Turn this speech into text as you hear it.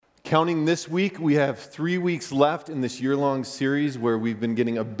Counting this week, we have 3 weeks left in this year-long series where we've been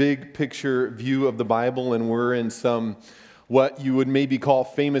getting a big picture view of the Bible, and we're in some what you would maybe call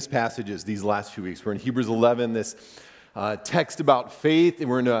famous passages these last few weeks. We're in Hebrews 11, this text about faith, and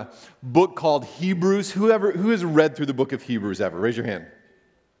we're in a book called Hebrews. Who has read through the book of Hebrews ever? Raise your hand.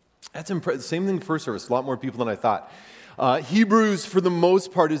 That's impressive. Same thing first service, a lot more people than I thought. Hebrews, for the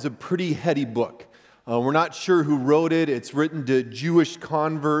most part, is a pretty heady book. We're not sure who wrote it. It's written to Jewish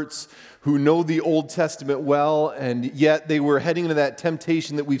converts who know the Old Testament well, and yet they were heading into that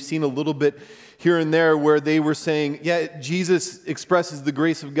temptation that we've seen a little bit here and there where they were saying, yeah, Jesus expresses the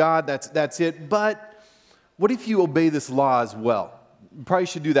grace of God, that's it, but what if you obey this law as well? You probably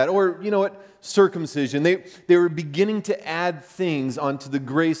should do that. Or, you know what, circumcision. They were beginning to add things onto the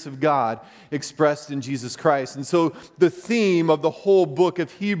grace of God expressed in Jesus Christ. And so the theme of the whole book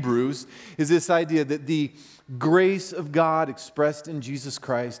of Hebrews is this idea that the grace of God expressed in Jesus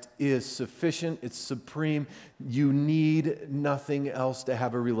Christ is sufficient, it's supreme. You need nothing else to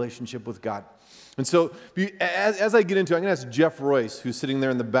have a relationship with God. And so as I get into it, I'm going to ask Jeff Royce, who's sitting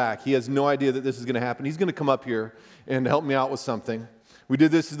there in the back. He has no idea that this is going to happen. He's going to come up here and help me out with something. We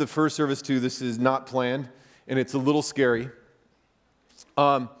did this as the first service too. This is not planned, and it's a little scary.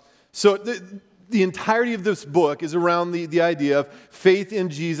 So the entirety of this book is around the idea of faith in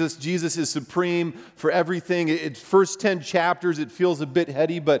Jesus. Jesus is supreme for everything. It's first 10 chapters. It feels a bit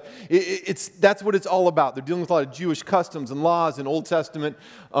heady, but that's what it's all about. They're dealing with a lot of Jewish customs and laws and Old Testament.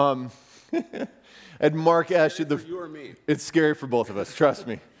 And Mark Esch, you or me? It's scary for both of us, trust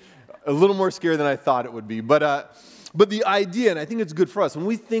me. A little more scary than I thought it would be. But the idea, and I think it's good for us, when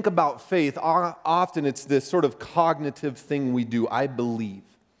we think about faith, often it's this sort of cognitive thing we do. I believe.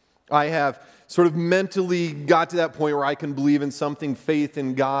 I have sort of mentally got to that point where I can believe in something, faith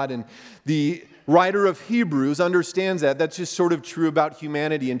in God. And the writer of Hebrews understands that. That's just sort of true about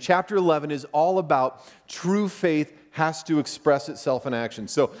humanity. And chapter 11 is all about true faith has to express itself in action.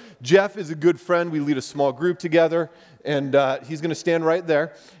 So Jeff is a good friend. We lead a small group together. And he's going to stand right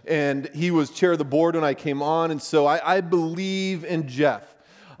there. And he was chair of the board when I came on. And so I believe in Jeff.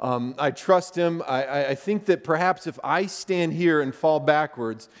 I trust him. I think that perhaps if I stand here and fall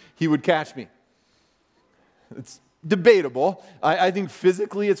backwards, he would catch me. It's debatable. I think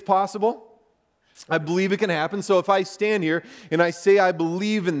physically it's possible. I believe it can happen. So if I stand here and I say I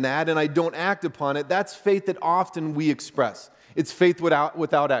believe in that and I don't act upon it, that's faith that often we express. It's faith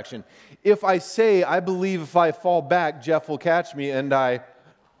without action. If I say, I believe if I fall back, Jeff will catch me, and I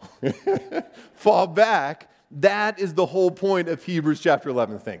fall back, that is the whole point of Hebrews chapter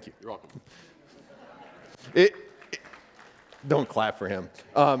 11. Thank you. You're welcome. Don't clap for him.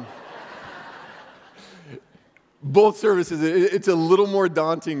 Both services, it's a little more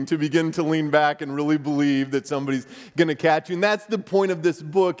daunting to begin to lean back and really believe that somebody's going to catch you. And that's the point of this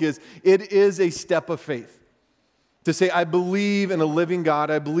book, is it is a step of faith. To say, I believe in a living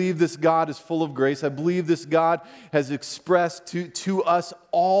God. I believe this God is full of grace. I believe this God has expressed to us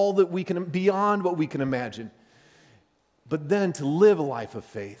all that we can, beyond what we can imagine. But then to live a life of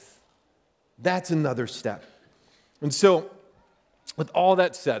faith, that's another step. And so, with all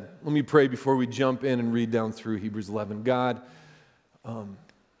that said, let me pray before we jump in and read down through Hebrews 11. God,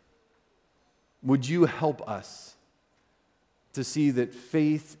 would you help us to see that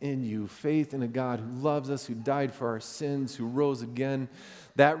faith in you, faith in a God who loves us, who died for our sins, who rose again,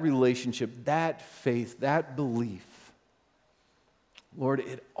 that relationship, that faith, that belief, Lord,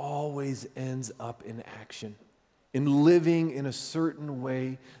 it always ends up in action, in living in a certain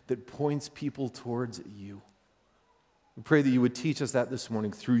way that points people towards you. We pray that you would teach us that this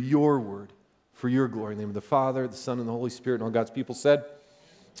morning through your word, for your glory. In the name of the Father, the Son, and the Holy Spirit, and all God's people said,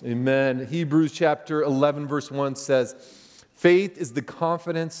 amen. Hebrews chapter 11, verse 1 says, faith is the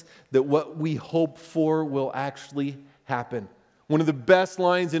confidence that what we hope for will actually happen. One of the best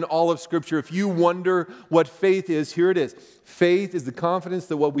lines in all of Scripture. If you wonder what faith is, here it is. Faith is the confidence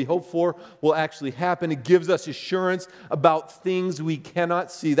that what we hope for will actually happen. It gives us assurance about things we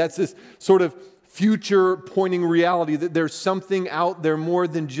cannot see. That's this sort of future-pointing reality that there's something out there more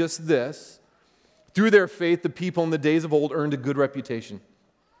than just this. Through their faith, the people in the days of old earned a good reputation.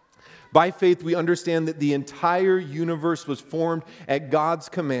 By faith, we understand that the entire universe was formed at God's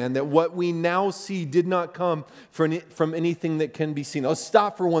command, that what we now see did not come from anything that can be seen. I'll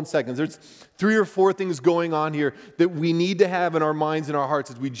stop for 1 second. There's 3 or 4 things going on here that we need to have in our minds and our hearts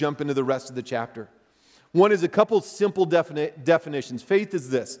as we jump into the rest of the chapter. One is a couple simple definitions. Faith is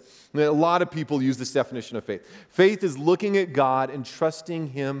this. A lot of people use this definition of faith. Faith is looking at God and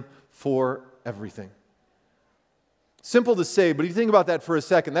trusting Him for everything. Simple to say, but if you think about that for a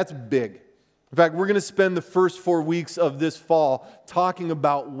second, that's big. In fact, we're going to spend the first 4 weeks of this fall talking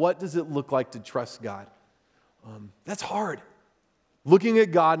about what does it look like to trust God. That's hard. Looking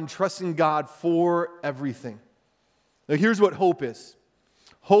at God and trusting God for everything. Now, here's what hope is.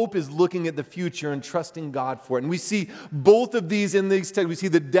 Hope is looking at the future and trusting God for it. And we see both of these in these texts. We see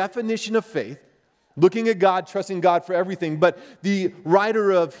the definition of faith, looking at God, trusting God for everything. But the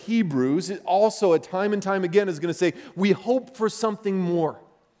writer of Hebrews also, time and time again, is going to say, we hope for something more.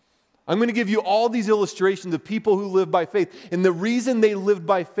 I'm going to give you all these illustrations of people who live by faith. And the reason they lived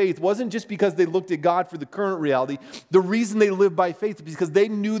by faith wasn't just because they looked at God for the current reality. The reason they lived by faith is because they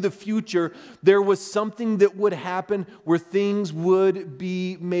knew the future. There was something that would happen where things would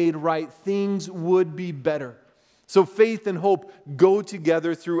be made right. Things would be better. So faith and hope go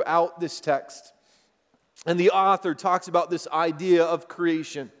together throughout this text. And the author talks about this idea of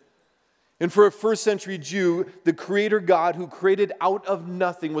creation. And for a first century Jew, the Creator God who created out of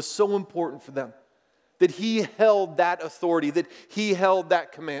nothing was so important for them that He held that authority, that He held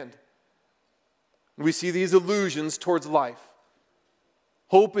that command. And we see these allusions towards life.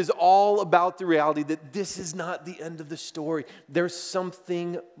 Hope is all about the reality that this is not the end of the story. There's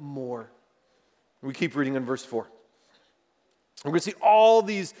something more. We keep reading in verse 4. We're going to see all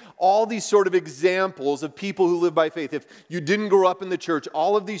these sort of examples of people who live by faith. If you didn't grow up in the church,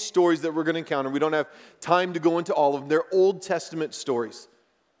 all of these stories that we're going to encounter, we don't have time to go into all of them. They're Old Testament stories.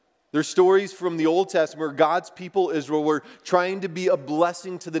 They're stories from the Old Testament where God's people, Israel, were trying to be a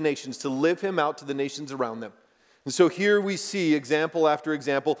blessing to the nations, to live Him out to the nations around them. And so here we see example after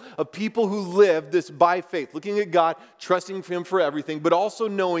example of people who live this by faith, looking at God, trusting Him for everything, but also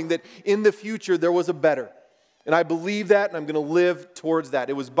knowing that in the future there was a better. And I believe that, and I'm going to live towards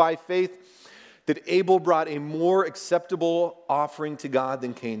that. It was by faith that Abel brought a more acceptable offering to God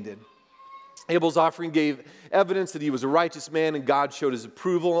than Cain did. Abel's offering gave evidence that he was a righteous man, and God showed His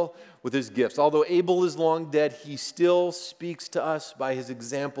approval with his gifts. Although Abel is long dead, he still speaks to us by his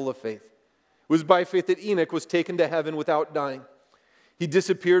example of faith. It was by faith that Enoch was taken to heaven without dying. He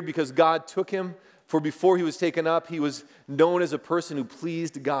disappeared because God took him, for before he was taken up, he was known as a person who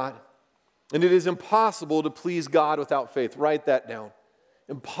pleased God. And it is impossible to please God without faith. Write that down.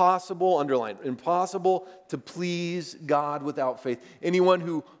 Impossible, underline, impossible to please God without faith. Anyone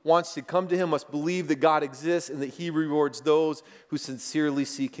who wants to come to Him must believe that God exists and that He rewards those who sincerely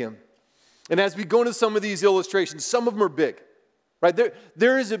seek Him. And as we go into some of these illustrations, some of them are big, right?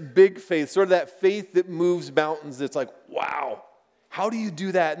 There is a big faith, sort of that faith that moves mountains that's like, wow, how do you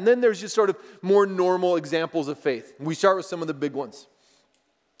do that? And then there's just sort of more normal examples of faith. And we start with some of the big ones.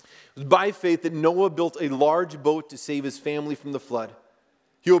 It was by faith that Noah built a large boat to save his family from the flood.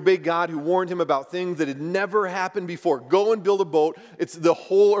 He obeyed God who warned him about things that had never happened before. Go and build a boat. The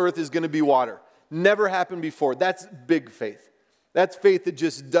whole earth is going to be water. Never happened before. That's big faith. That's faith that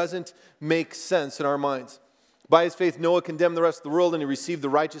just doesn't make sense in our minds. By his faith, Noah condemned the rest of the world and he received the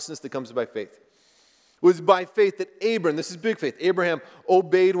righteousness that comes by faith. It was by faith that Abraham, this is big faith, Abraham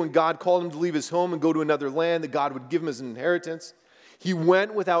obeyed when God called him to leave his home and go to another land that God would give him as an inheritance. He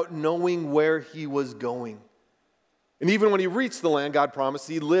went without knowing where he was going. And even when he reached the land God promised,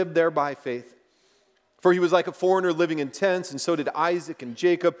 he lived there by faith. For he was like a foreigner living in tents, and so did Isaac and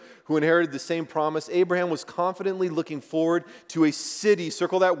Jacob, who inherited the same promise. Abraham was confidently looking forward to a city,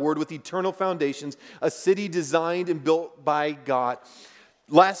 circle that word, with eternal foundations, a city designed and built by God.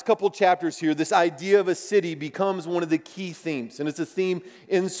 Last couple chapters here, this idea of a city becomes one of the key themes, and it's a theme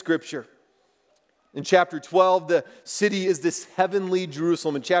in Scripture. In chapter 12, the city is this heavenly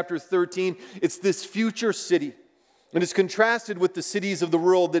Jerusalem. In chapter 13, it's this future city. And it's contrasted with the cities of the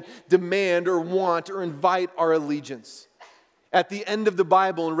world that demand or want or invite our allegiance. At the end of the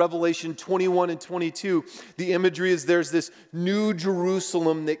Bible, in Revelation 21 and 22, the imagery is there's this new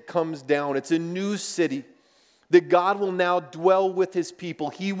Jerusalem that comes down. It's a new city that God will now dwell with His people.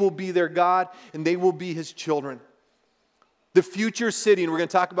 He will be their God, and they will be His children. The future city, and we're going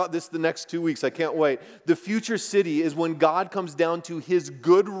to talk about this the next 2 weeks, I can't wait. The future city is when God comes down to His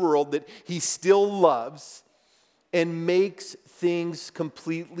good world that He still loves and makes things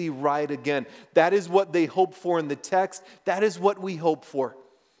completely right again. That is what they hope for in the text. That is what we hope for.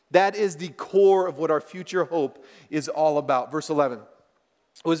 That is the core of what our future hope is all about. Verse 11.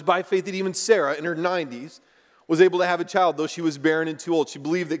 It was by faith that even Sarah, in her 90s, was able to have a child, though she was barren and too old. She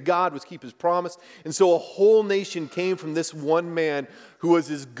believed that God would keep His promise. And so a whole nation came from this one man who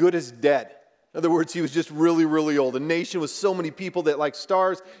was as good as dead. In other words, he was just really, really old. A nation with so many people that, like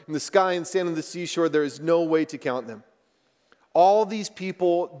stars in the sky and sand on the seashore, there is no way to count them. All these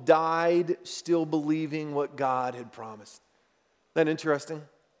people died still believing what God had promised. Isn't that interesting?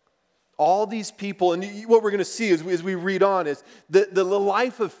 all these people, and what we're going to see as we read on is the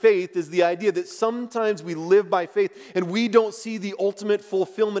life of faith is the idea that sometimes we live by faith and we don't see the ultimate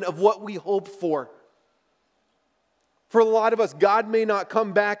fulfillment of what we hope for. For a lot of us, God may not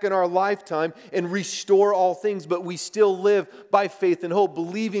come back in our lifetime and restore all things, but we still live by faith and hope,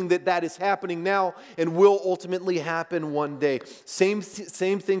 believing that that is happening now and will ultimately happen one day. Same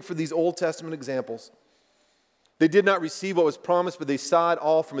thing for these Old Testament examples. They did not receive what was promised, but they saw it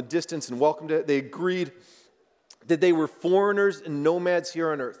all from a distance and welcomed it. They agreed that they were foreigners and nomads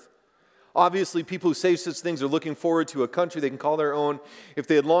here on earth. Obviously, people who say such things are looking forward to a country they can call their own. If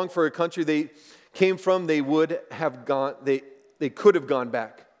they had longed for a country they came from, they would have gone. They could have gone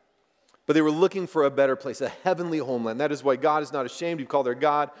back. But they were looking for a better place, a heavenly homeland. That is why God is not ashamed to call their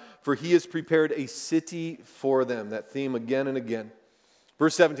God, for He has prepared a city for them. That theme again and again.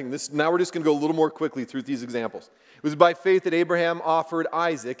 Verse 17, now we're just going to go a little more quickly through these examples. It was by faith that Abraham offered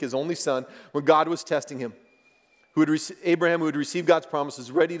Isaac, his only son, when God was testing him. Abraham, who had received God's promise, was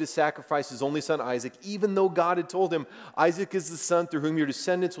ready to sacrifice his only son Isaac, even though God had told him, Isaac is the son through whom your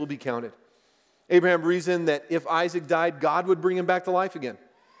descendants will be counted. Abraham reasoned that if Isaac died, God would bring him back to life again.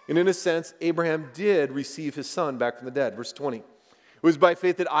 And in a sense, Abraham did receive his son back from the dead. Verse 20. It was by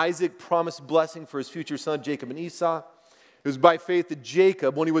faith that Isaac promised blessing for his future son, Jacob and Esau. It was by faith that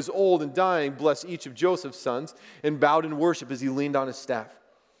Jacob, when he was old and dying, blessed each of Joseph's sons and bowed in worship as he leaned on his staff.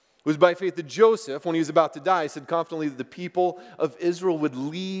 It was by faith that Joseph, when he was about to die, said confidently that the people of Israel would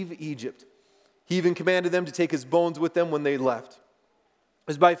leave Egypt. He even commanded them to take his bones with them when they left. It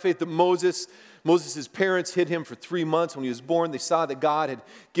was by faith that Moses' parents hid him for 3 months when he was born. They saw that God had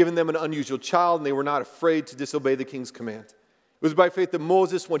given them an unusual child, and they were not afraid to disobey the king's command. It was by faith that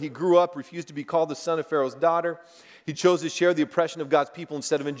Moses, when he grew up, refused to be called the son of Pharaoh's daughter. He chose to share the oppression of God's people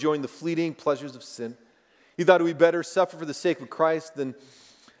instead of enjoying the fleeting pleasures of sin. He thought it would be better suffer for the sake of Christ than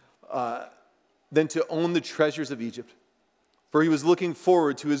to own the treasures of Egypt. For he was looking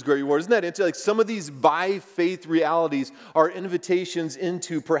forward to his great reward. Isn't that interesting? Like some of these by faith realities are invitations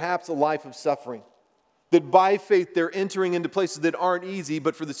into perhaps a life of suffering. That by faith they're entering into places that aren't easy,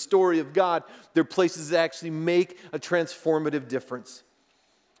 but for the story of God, they're places that actually make a transformative difference.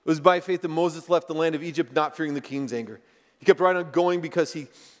 It was by faith that Moses left the land of Egypt not fearing the king's anger. He kept right on going because he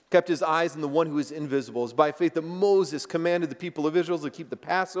kept his eyes on the one who is invisible. It was by faith that Moses commanded the people of Israel to keep the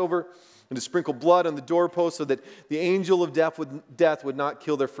Passover and to sprinkle blood on the doorpost so that the angel of death would not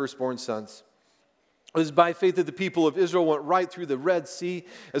kill their firstborn sons. It was by faith that the people of Israel went right through the Red Sea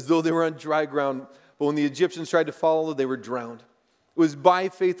as though they were on dry ground. But when the Egyptians tried to follow, they were drowned. It was by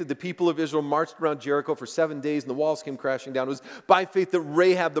faith that the people of Israel marched around Jericho for 7 days and the walls came crashing down. It was by faith that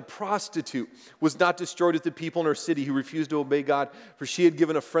Rahab the prostitute was not destroyed at the people in her city who refused to obey God, for she had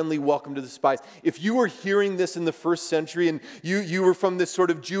given a friendly welcome to the spies. If you were hearing this in the first century and you were from this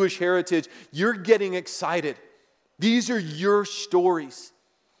sort of Jewish heritage, you're getting excited. These are your stories.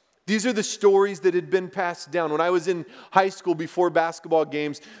 These are the stories that had been passed down. When I was in high school before basketball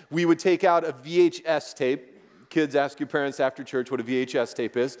games, we would take out a VHS tape. Kids, ask your parents after church what a VHS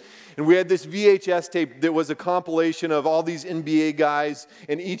tape is. And we had this VHS tape that was a compilation of all these NBA guys,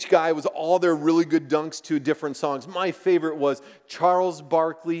 and each guy was all their really good dunks to different songs. My favorite was Charles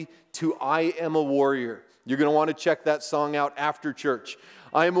Barkley to I Am a Warrior. You're going to want to check that song out after church.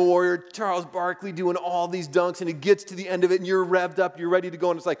 I Am a Warrior, Charles Barkley doing all these dunks, and it gets to the end of it, and you're revved up, you're ready to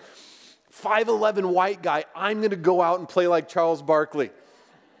go, and it's like, 5'11" white guy, I'm going to go out and play like Charles Barkley.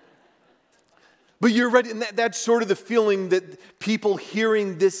 But you're ready, and that's sort of the feeling that people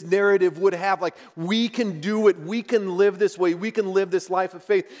hearing this narrative would have. Like, we can do it. We can live this way. We can live this life of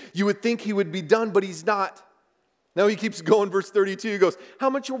faith. You would think he would be done, but he's not. Now he keeps going, verse 32. He goes, how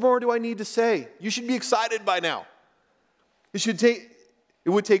much more do I need to say? You should be excited by now. It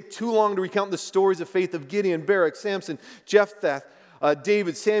would take too long to recount the stories of faith of Gideon, Barak, Samson, Jephthah,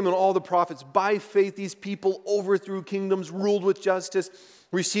 David, Samuel, all the prophets. By faith, these people overthrew kingdoms, ruled with justice,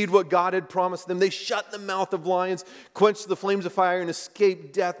 received what God had promised them. They shut the mouth of lions, quenched the flames of fire, and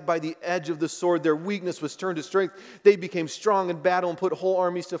escaped death by the edge of the sword. Their weakness was turned to strength. They became strong in battle and put whole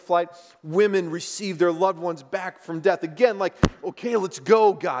armies to flight. Women received their loved ones back from death. Again, like, okay, let's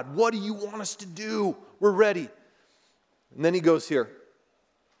go, God. What do you want us to do? We're ready. And then he goes here.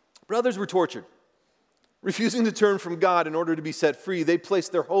 Brothers were tortured, refusing to turn from God in order to be set free. They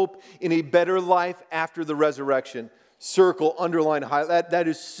placed their hope in a better life after the resurrection. Circle, underline, highlight. That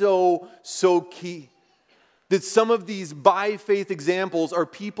is so key. That some of these by faith examples are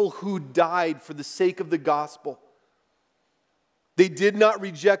people who died for the sake of the gospel. They did not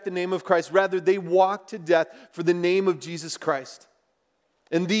reject the name of Christ. Rather, they walked to death for the name of Jesus Christ.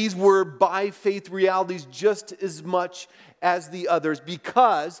 And these were by faith realities just as much as the others,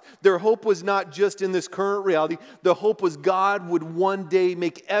 because their hope was not just in this current reality. The hope was God would one day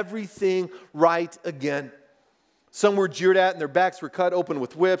make everything right again. Some were jeered at and their backs were cut open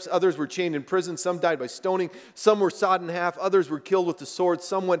with whips. Others were chained in prison. Some died by stoning. Some were sawed in half. Others were killed with the sword.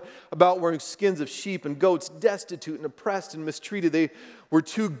 Some went about wearing skins of sheep and goats, destitute and oppressed and mistreated. They were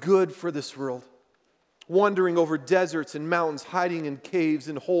too good for this world, wandering over deserts and mountains, hiding in caves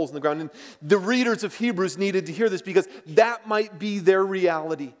and holes in the ground. And the readers of Hebrews needed to hear this because that might be their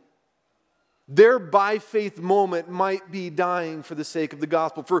reality. Their by faith moment might be dying for the sake of the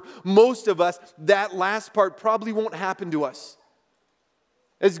gospel. For most of us, that last part probably won't happen to us.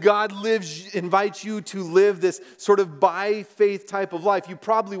 As God invites you to live this sort of by faith type of life, you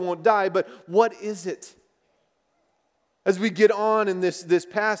probably won't die, but what is it? As we get on in this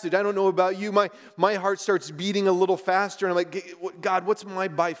passage, I don't know about you, my heart starts beating a little faster, and I'm like, God, what's my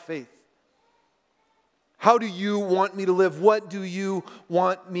by faith? How do you want me to live? What do you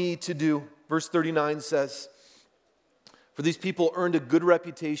want me to do? Verse 39 says, for these people earned a good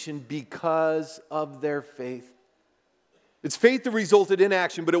reputation because of their faith. It's faith that resulted in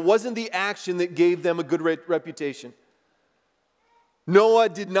action, but it wasn't the action that gave them a good reputation. Noah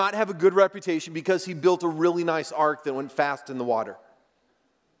did not have a good reputation because he built a really nice ark that went fast in the water.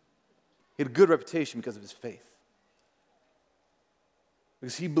 He had a good reputation because of his faith.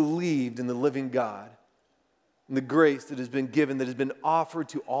 Because he believed in the living God and the grace that has been given, that has been offered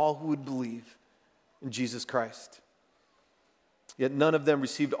to all who would believe in Jesus Christ. Yet none of them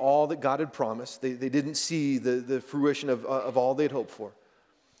received all that God had promised. They didn't see the fruition of all they'd hoped for.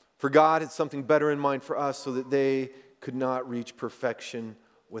 For God had something better in mind for us so that they could not reach perfection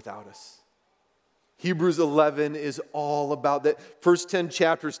without us. Hebrews 11 is all about that. First 10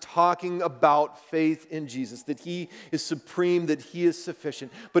 chapters talking about faith in Jesus, that He is supreme, that He is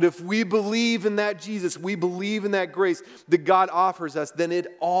sufficient. But if we believe in that Jesus, we believe in that grace that God offers us, then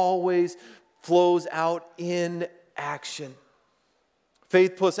it always flows out in action.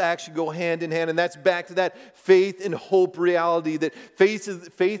 Faith plus action go hand in hand, and that's back to that faith and hope reality, that faith is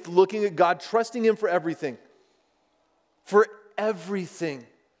faith looking at God, trusting Him for everything. For everything.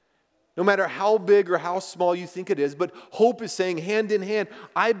 No matter how big or how small you think it is, but hope is saying hand in hand,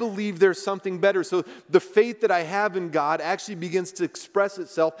 I believe there's something better. So the faith that I have in God actually begins to express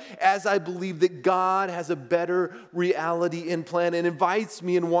itself as I believe that God has a better reality in plan and invites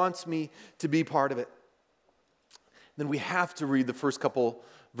me and wants me to be part of it. Then we have to read the first couple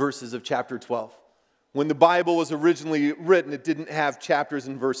verses of chapter 12. When the Bible was originally written, it didn't have chapters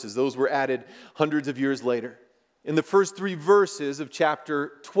and verses. Those were added hundreds of years later. And the first 3 verses of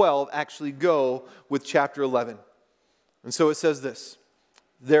chapter 12 actually go with chapter 11. And so it says this,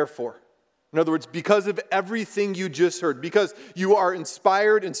 therefore. In other words, because of everything you just heard, because you are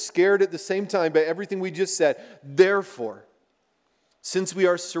inspired and scared at the same time by everything we just said, therefore, since we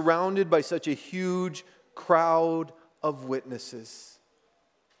are surrounded by such a huge crowd of witnesses,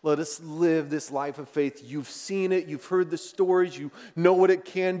 let us live this life of faith. You've seen it. You've heard the stories. You know what it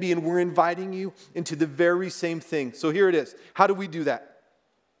can be. And we're inviting you into the very same thing. So here it is. How do we do that?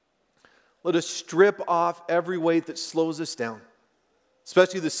 Let us strip off every weight that slows us down,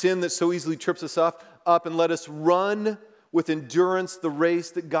 especially the sin that so easily trips us up, and let us run with endurance the race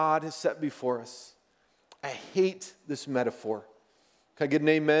that God has set before us. I hate this metaphor. Can I get an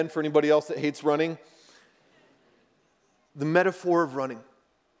amen for anybody else that hates running? The metaphor of running.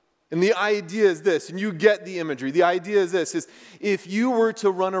 And the idea is this, and you get the imagery. The idea is this, is if you were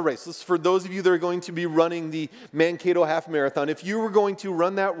to run a race, this is for those of you that are going to be running the Mankato Half Marathon, if you were going to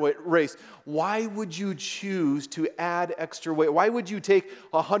run that race, why would you choose to add extra weight? Why would you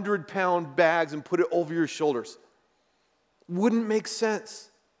take 100-pound bags and put it over your shoulders? Wouldn't make sense.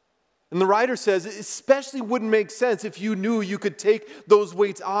 And the writer says it especially wouldn't make sense if you knew you could take those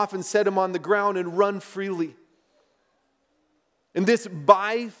weights off and set them on the ground and run freely. In this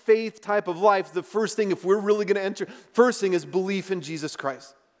by faith type of life, the first thing, if we're really going to enter, first thing is belief in Jesus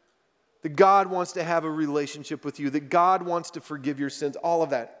Christ. That God wants to have a relationship with you, that God wants to forgive your sins, all of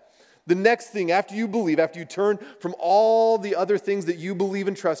that. The next thing, after you believe, after you turn from all the other things that you believe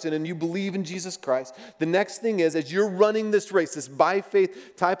and trust in, and you believe in Jesus Christ, the next thing is, as you're running this race, this by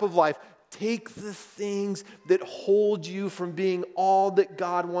faith type of life, take the things that hold you from being all that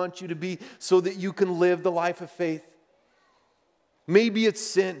God wants you to be so that you can live the life of faith. Maybe it's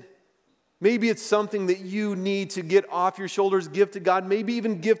sin. Maybe it's something that you need to get off your shoulders, give to God, maybe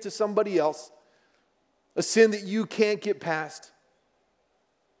even give to somebody else. A sin that you can't get past.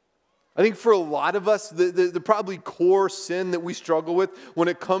 I think for a lot of us, the probably core sin that we struggle with when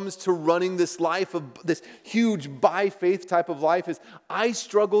it comes to running this life of this huge by faith type of life is I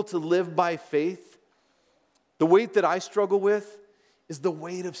struggle to live by faith. The weight that I struggle with is the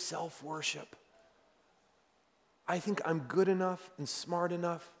weight of self-worship. I think I'm good enough and smart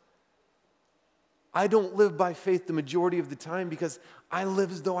enough. I don't live by faith the majority of the time because I live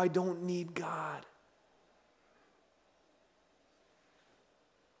as though I don't need God.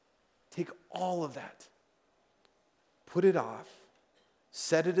 Take all of that, put it off,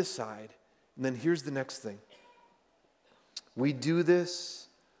 set it aside, and then here's the next thing. We do this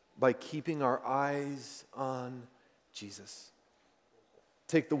by keeping our eyes on Jesus.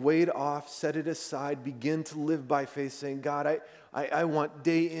 Take the weight off, set it aside, begin to live by faith, saying, God, I want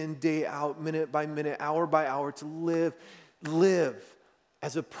day in, day out, minute by minute, hour by hour to live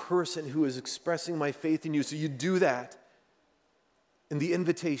as a person who is expressing my faith in you. So you do that. And the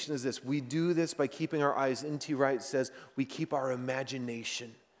invitation is this. We do this by keeping our eyes into right. It says we keep our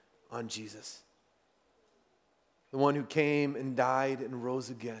imagination on Jesus. The one who came and died and rose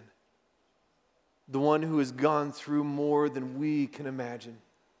again. The one who has gone through more than we can imagine.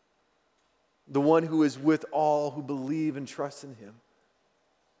 The one who is with all who believe and trust in him.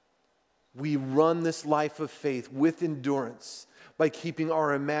 We run this life of faith with endurance by keeping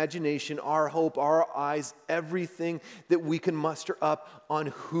our imagination, our hope, our eyes, everything that we can muster up on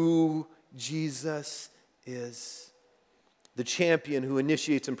who Jesus is. The champion who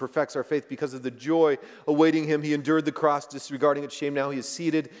initiates and perfects our faith because of the joy awaiting him. He endured the cross, disregarding its shame. Now he is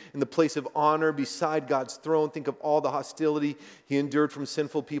seated in the place of honor beside God's throne. Think of all the hostility he endured from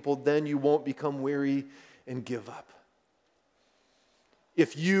sinful people. Then you won't become weary and give up.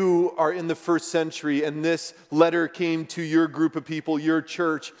 If you are in the first century and this letter came to your group of people, your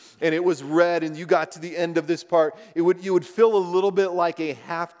church, and it was read and you got to the end of this part, you would feel a little bit like a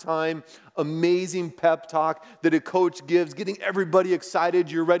halftime amazing pep talk that a coach gives, getting everybody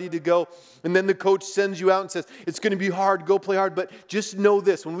excited, you're ready to go. And then the coach sends you out and says, it's going to be hard, go play hard, but just know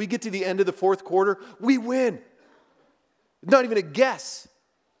this, when we get to the end of the fourth quarter, we win. Not even a guess.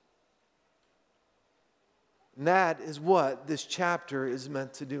 And that is what this chapter is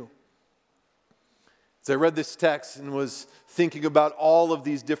meant to do. As I read this text and was thinking about all of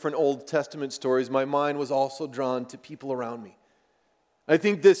these different Old Testament stories, my mind was also drawn to people around me. I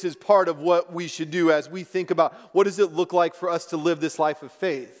think this is part of what we should do as we think about what does it look like for us to live this life of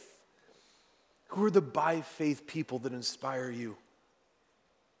faith. Who are the by faith people that inspire you?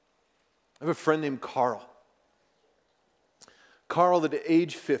 I have a friend named Carl. Carl, at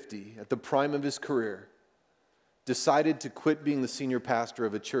age 50, at the prime of his career, decided to quit being the senior pastor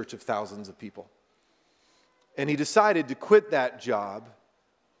of a church of thousands of people. And he decided to quit that job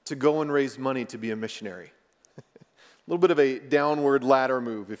to go and raise money to be a missionary. A little bit of a downward ladder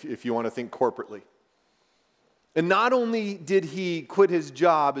move if you want to think corporately. And not only did he quit his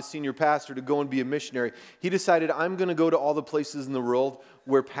job as senior pastor to go and be a missionary, he decided, I'm going to go to all the places in the world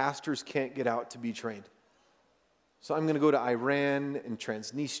where pastors can't get out to be trained. So I'm going to go to Iran and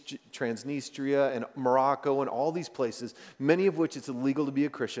Transnistria and Morocco and all these places, many of which it's illegal to be a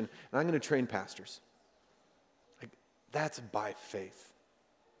Christian, and I'm going to train pastors. That's by faith.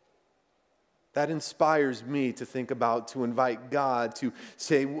 That inspires me to think about, to invite God to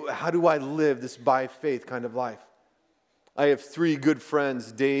say, how do I live this by faith kind of life? I have 3 good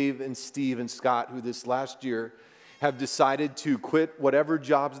friends, Dave and Steve and Scott, who this last year have decided to quit whatever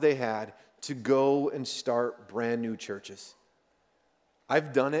jobs they had to go and start brand new churches.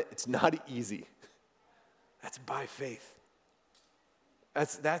 I've done it. It's not easy. That's by faith.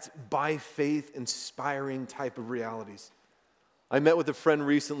 That's by faith inspiring type of realities. I met with a friend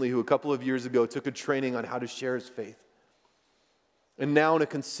recently who a couple of years ago took a training on how to share his faith. And now on a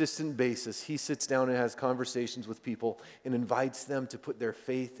consistent basis, he sits down and has conversations with people and invites them to put their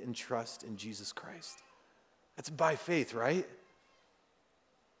faith and trust in Jesus Christ. That's by faith, right?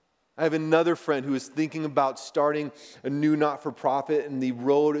 I have another friend who is thinking about starting a new not-for-profit, and the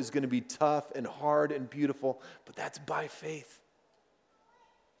road is going to be tough and hard and beautiful, but that's by faith.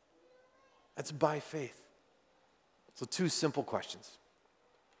 That's by faith. So 2 simple questions.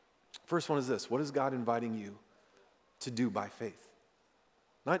 First one is this: what is God inviting you to do by faith?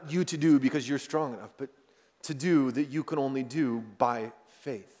 Not you to do because you're strong enough, but to do that you can only do by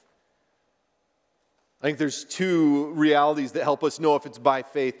faith. I think there's 2 realities that help us know if it's by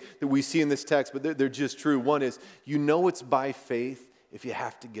faith that we see in this text, but they're just true. One is, you know it's by faith if you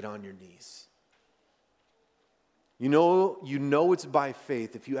have to get on your knees. You know it's by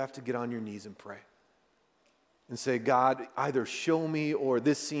faith if you have to get on your knees and pray. And say, God, either show me or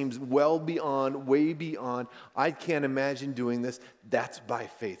this seems well beyond, way beyond. I can't imagine doing this. That's by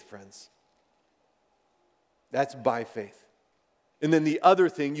faith, friends. That's by faith. And then the other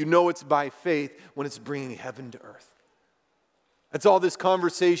thing, you know it's by faith when it's bringing heaven to earth. That's all this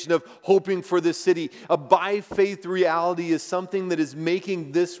conversation of hoping for this city. A by faith reality is something that is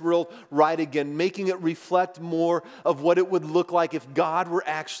making this world right again, making it reflect more of what it would look like if God were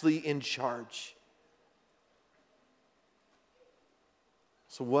actually in charge.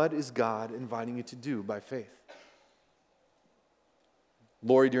 So what is God inviting you to do by faith?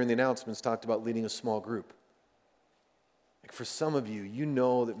 Lori, during the announcements, talked about leading a small group. Like for some of you, you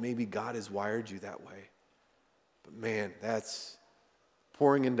know that maybe God has wired you that way. But man, that's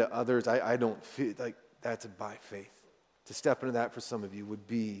pouring into others. I don't feel like that's by faith. To step into that for some of you would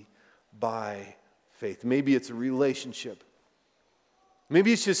be by faith. Maybe it's a relationship.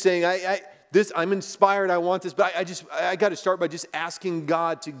 Maybe it's just saying, I'm inspired, I want this, but I got to start by just asking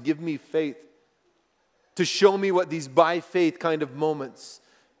God to give me faith, to show me what these by faith kind of moments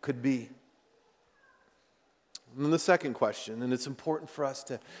could be. And then the second question, and it's important for us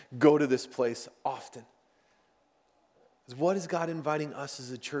to go to this place often, is what is God inviting us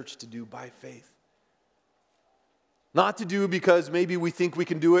as a church to do by faith? Not to do because maybe we think we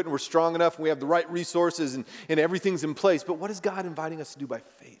can do it and we're strong enough and we have the right resources and everything's in place, but what is God inviting us to do by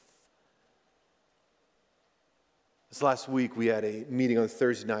faith? This last week, we had a meeting on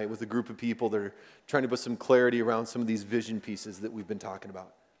Thursday night with a group of people that are trying to put some clarity around some of these vision pieces that we've been talking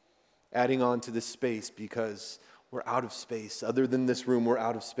about. Adding on to this space because we're out of space. Other than this room, we're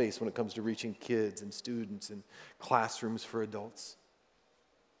out of space when it comes to reaching kids and students and classrooms for adults.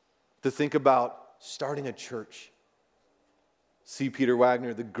 To think about starting a church. C. Peter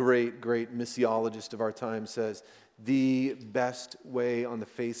Wagner, the great, great missiologist of our time, says, the best way on the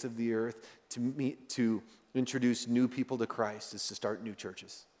face of the earth to introduce new people to Christ is to start new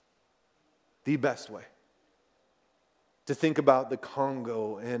churches. The best way. To think about the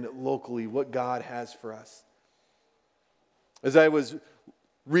Congo and locally what God has for us. As I was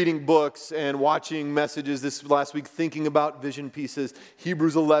reading books and watching messages this last week, thinking about vision pieces,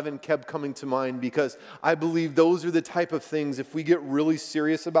 Hebrews 11 kept coming to mind because I believe those are the type of things, if we get really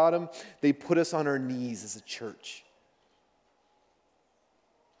serious about them, they put us on our knees as a church.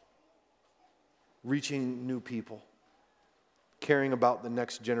 Reaching new people, caring about the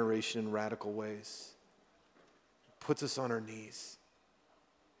next generation in radical ways, puts us on our knees.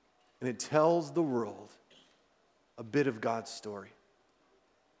 And it tells the world a bit of God's story.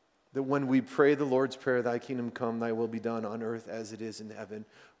 That when we pray the Lord's Prayer, thy kingdom come, thy will be done on earth as it is in heaven,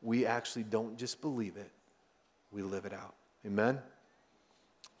 we actually don't just believe it, we live it out. Amen?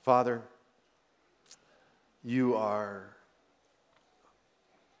 Father, you are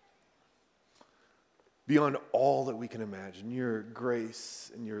beyond all that we can imagine. Your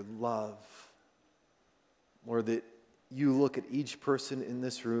grace and your love. Lord, that you look at each person in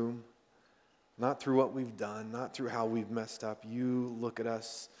this room, not through what we've done, not through how we've messed up. You look at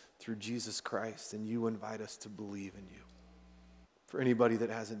us through Jesus Christ, and you invite us to believe in you. For anybody that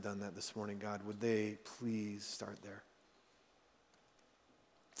hasn't done that this morning, God, would they please start there?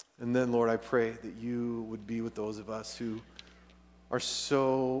 And then, Lord, I pray that you would be with those of us who are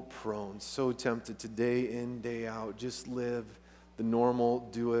so prone, so tempted to day in, day out, just live the normal,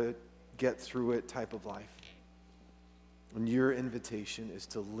 do it, get through it type of life. And your invitation is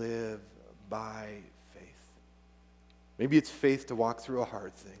to live by faith. Maybe it's faith to walk through a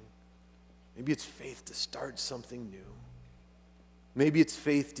hard thing. Maybe it's faith to start something new. Maybe it's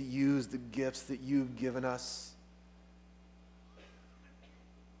faith to use the gifts that you've given us.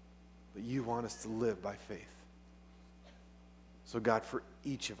 But you want us to live by faith. So God, for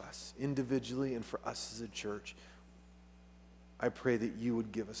each of us, individually and for us as a church, I pray that you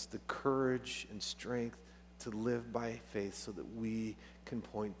would give us the courage and strength to live by faith so that we can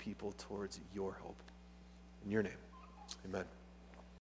point people towards your hope. In your name, amen.